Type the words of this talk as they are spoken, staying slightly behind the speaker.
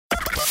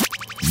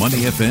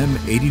Money FM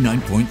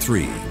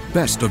 89.3.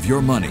 Best of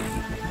your money.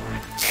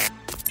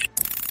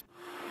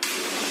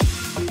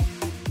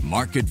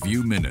 Market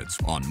View Minutes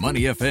on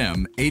Money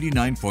FM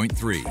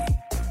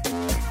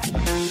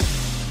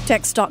 89.3.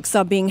 Tech stocks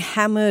are being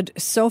hammered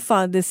so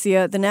far this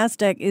year. The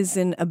Nasdaq is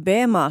in a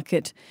bear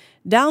market,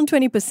 down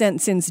 20%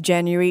 since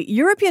January.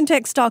 European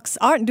tech stocks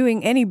aren't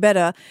doing any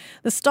better.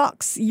 The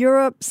Stoxx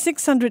Europe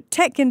 600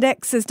 Tech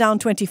Index is down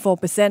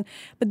 24%,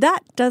 but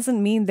that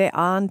doesn't mean there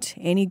aren't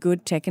any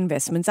good tech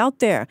investments out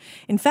there.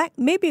 In fact,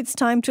 maybe it's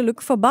time to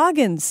look for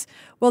bargains.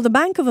 Well, the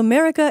Bank of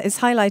America is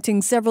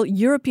highlighting several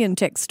European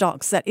tech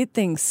stocks that it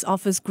thinks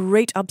offers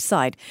great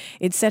upside.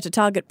 It set a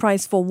target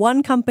price for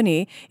one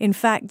company, in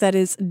fact, that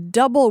is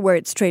double where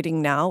it's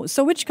trading now.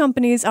 So which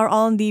companies are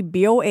on the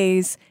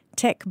BOA's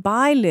tech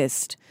buy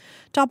list?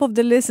 Top of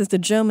the list is the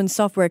German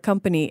software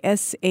company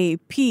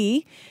SAP.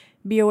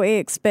 BOA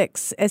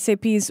expects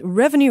SAP's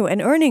revenue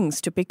and earnings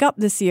to pick up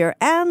this year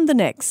and the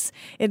next.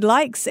 It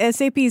likes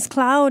SAP's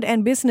cloud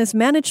and business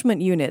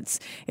management units.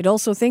 It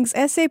also thinks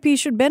SAP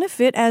should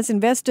benefit as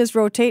investors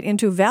rotate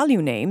into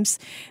value names.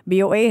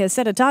 BOA has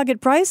set a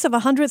target price of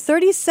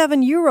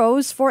 137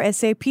 euros for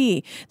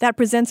SAP. That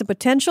presents a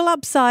potential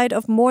upside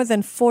of more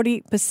than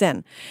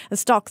 40%. A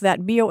stock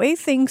that BOA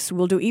thinks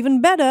will do even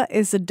better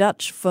is the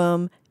Dutch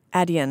firm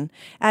Adyen.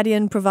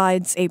 Adyen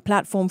provides a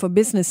platform for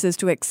businesses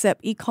to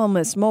accept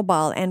e-commerce,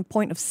 mobile, and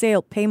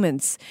point-of-sale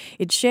payments.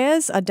 Its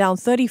shares are down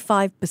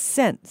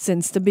 35%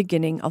 since the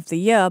beginning of the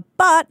year,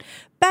 but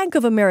Bank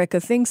of America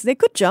thinks they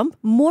could jump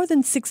more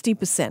than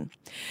 60%.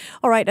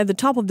 All right, at the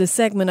top of this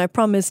segment, I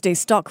promised a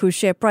stock whose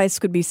share price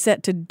could be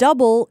set to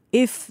double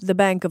if the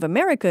Bank of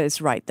America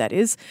is right, that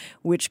is.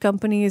 Which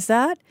company is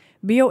that?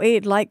 BOA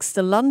likes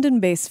the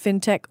London-based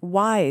fintech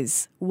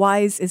Wise.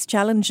 Wise is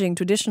challenging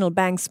traditional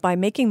banks by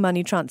making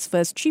money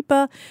transfers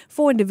cheaper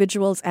for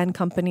individuals and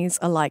companies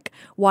alike.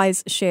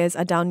 Wise shares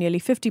are down nearly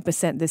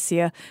 50% this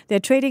year. They're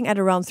trading at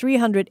around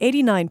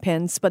 389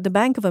 pence, but the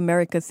Bank of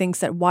America thinks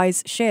that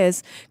Wise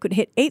shares could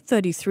hit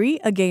 833,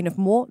 a gain of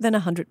more than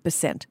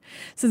 100%.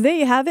 So there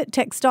you have it.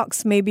 Tech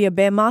stocks may be a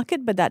bear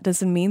market, but that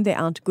doesn't mean there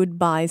aren't good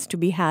buys to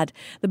be had.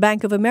 The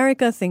Bank of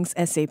America thinks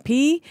SAP,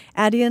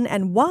 Adyen,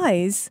 and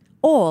Wise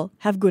all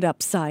have good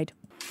upside.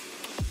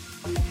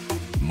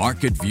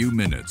 Market View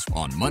Minutes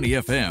on Money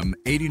FM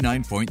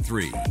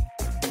 89.3.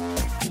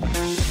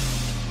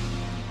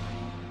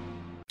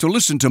 To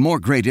listen to more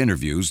great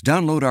interviews,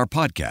 download our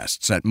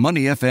podcasts at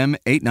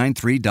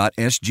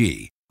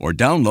moneyfm893.sg or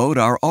download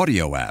our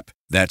audio app.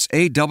 That's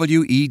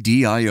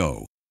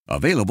AWEDIO.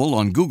 Available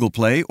on Google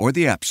Play or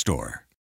the App Store.